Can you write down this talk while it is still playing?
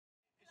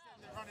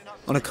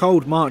On a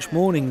cold March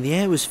morning, the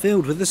air was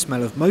filled with the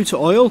smell of motor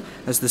oil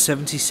as the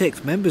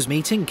 76th members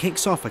meeting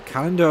kicks off a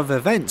calendar of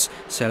events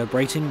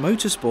celebrating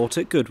motorsport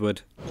at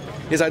Goodwood.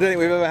 Yes, I don't think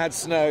we've ever had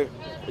snow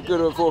at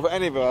Goodwood before for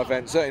any of our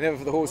events, certainly never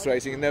for the horse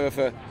racing and never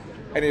for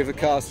any of the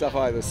car stuff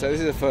either, so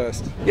this is a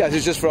first. Yeah, this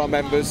is just for our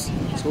members.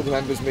 It's called the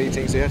members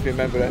meeting, so you have to be a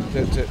member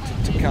to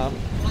come.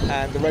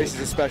 And the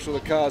races are special, the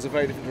cars are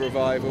very different to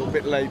Revival, a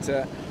bit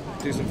later,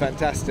 do some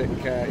fantastic,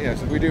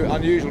 so we do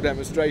unusual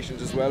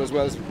demonstrations as well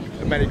as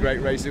many great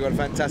races. We've got a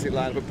fantastic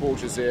lineup of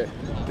Porsches here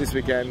this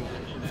weekend.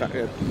 In fact,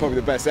 probably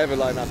the best ever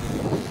lineup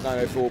of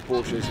 904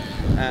 Porsches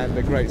and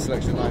a great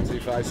selection of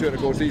 925s. And of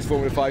course these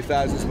Formula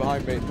 5000s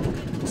behind me,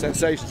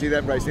 sensation to see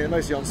them racing. They're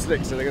mostly on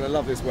slicks, so they're going to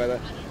love this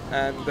weather.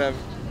 And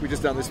we've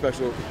just done this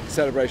special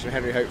celebration of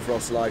Henry Hope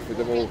Frost's life with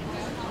them all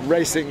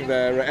racing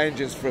their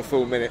engines for a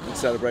full minute in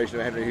celebration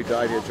of Henry, who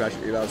died here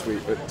tragically last week.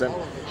 But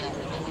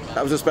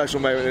that was a special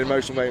moment, an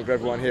emotional moment for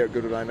everyone here at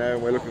Goodwood, I know,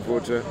 and we're looking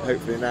forward to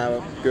hopefully now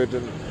a good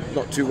and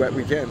not too wet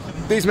weekend.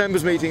 These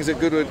members meetings at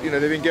Goodwood,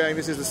 they've been going,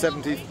 this is the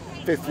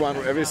 75th one,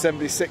 whatever,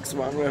 76th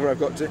one, wherever I've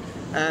got to,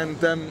 and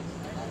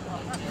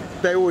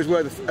they always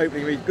were the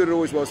opening meeting. Goodwood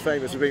always was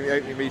famous for being the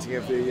opening meeting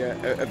of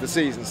the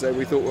season, so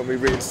we thought when we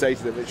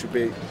reinstated them it should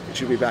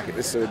be back at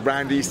this sort of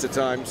round Easter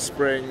time,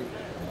 spring.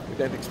 We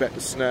don't expect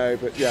the snow,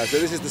 but yeah, so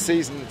this is the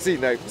season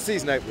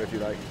opener, if you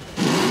like.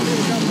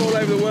 People come all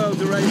over the world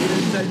to race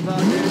and take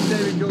part here.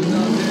 David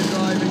Coulthard's here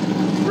driving,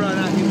 Brian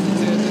Atkinson's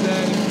here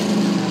today.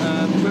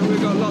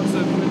 We've got lots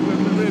of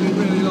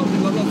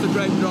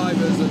great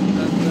drivers, and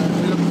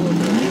we look forward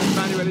to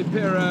Manuel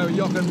Pirro,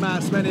 Jochen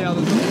Mass, many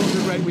others. Look forward to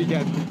a great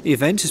weekend. The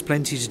event has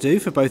plenty to do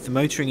for both the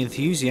motoring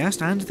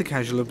enthusiast and the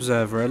casual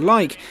observer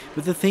alike,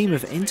 with the theme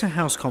of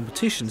inter-house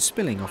competition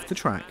spilling off the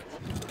track.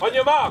 On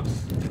your marks,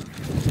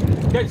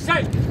 get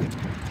set,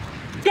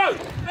 go!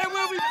 There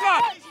will be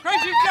flash!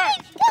 Crazy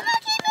Jack!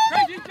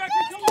 Crazy Jack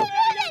is all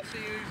there!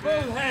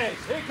 Full head!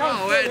 Here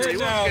comes Eddie,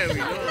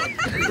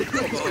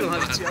 what's going on?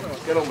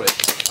 Get on with it.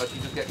 I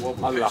should just get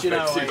wobbly. I love it.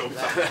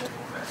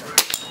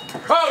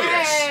 Oh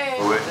yes!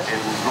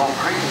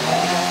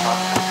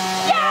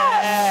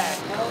 Yes!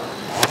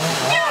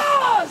 Yes!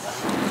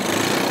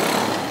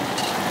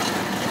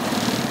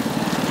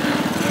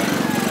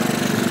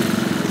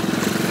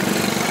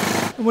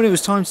 And when it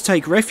was time to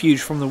take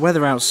refuge from the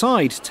weather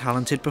outside,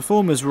 talented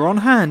performers were on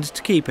hand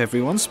to keep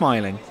everyone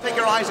smiling. Take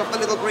your eyes off the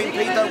little green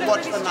pea, don't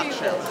watch the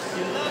nutshells.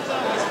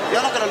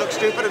 You're not going to look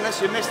stupid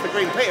unless you miss the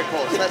green pea, of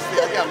course. That's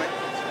the idea.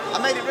 I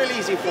made it real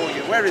easy for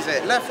you. Where is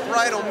it? Left,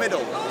 right or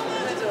middle?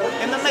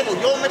 In the middle.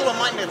 Your middle or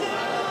my middle?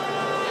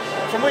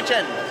 From which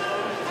end?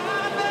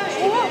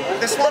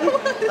 This one?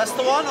 That's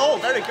the one? Oh,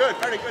 very good,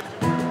 very good.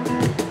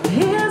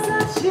 Here's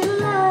what you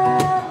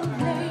love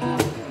me.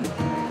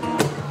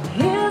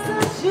 Here's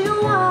what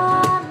you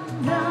want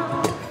to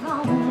know.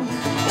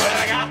 Well,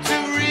 I got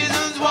two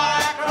reasons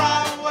why I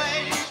cry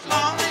away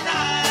lonely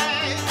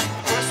nights.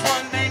 First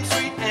one named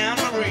Sweet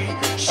Anne-Marie.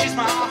 She's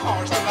my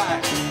heart's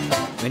delight.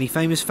 Many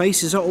famous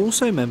faces are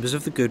also members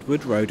of the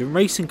Goodwood Road and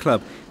Racing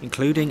Club,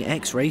 including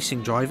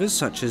ex-racing drivers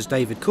such as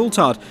David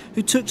Coulthard,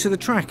 who took to the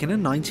track in a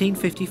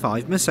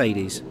 1955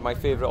 Mercedes. My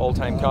favourite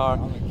all-time car,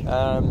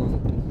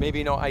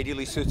 maybe not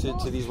ideally suited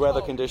to these weather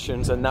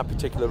conditions and that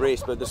particular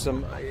race, but there's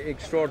some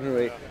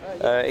extraordinary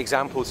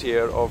examples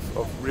here of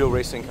real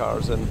racing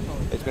cars, and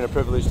it's been a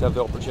privilege to have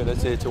the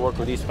opportunity to work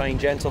with these fine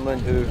gentlemen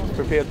who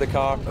prepared the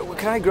car.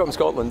 I grew up in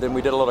Scotland and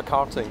we did a lot of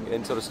karting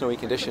in sort of snowy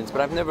conditions, but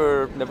I've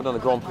never done a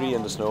Grand Prix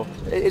in the snow.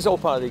 It's all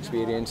part of the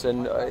experience,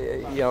 and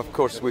of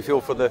course we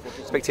feel for the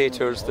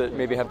spectators that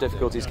maybe have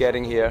difficulties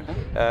getting here,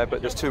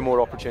 but there's two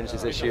more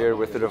opportunities this year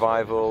with the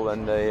Revival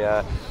and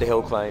the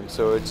hill climb,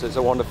 so it's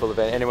a wonderful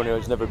event. Anyone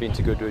who's never been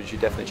to Goodwood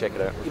should definitely check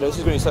it out. This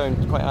is going to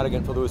sound quite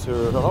arrogant for those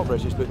who are not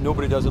British, but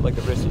nobody does it like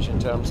the British in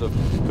terms of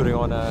putting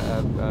on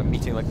a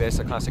meeting like this,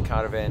 a classic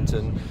car event,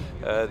 and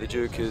the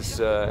Duke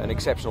is an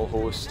exceptional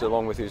host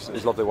along with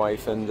his lovely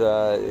wife, and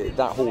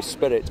that whole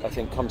spirit I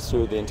think comes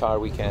through the entire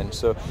weekend.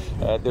 So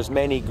there's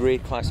many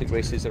great classic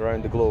races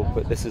around the globe,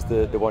 but this is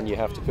the one you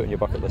have to put on your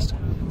bucket list.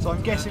 So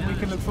I'm guessing we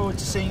can look forward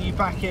to seeing you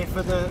back here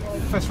for the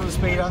Festival of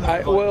Speed.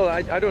 Well,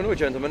 I don't know,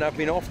 gentlemen. I've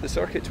been off the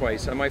circuit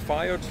twice. Am I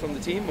fired from the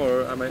team,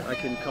 or I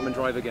can come and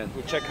drive again?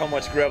 We'll check how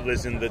much gravel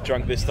is in the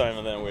trunk this time,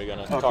 and then we're going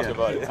to talk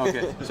about it.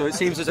 Okay. So it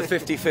seems it's a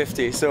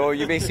 50-50, so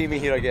you may see me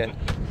here again.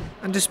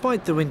 And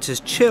despite the winter's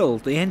chill,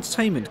 the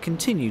entertainment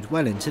continued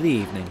well into the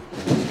evening.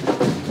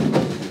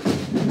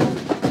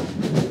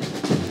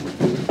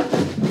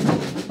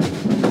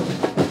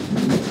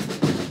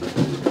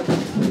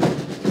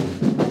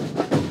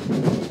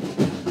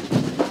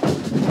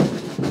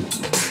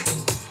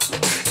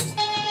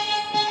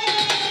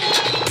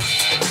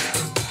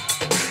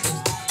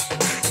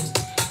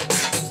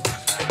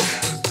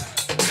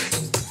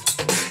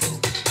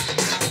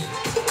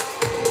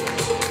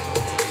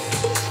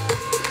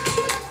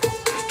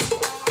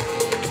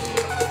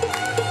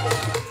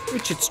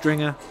 Richard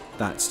Stringer,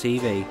 That's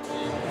TV.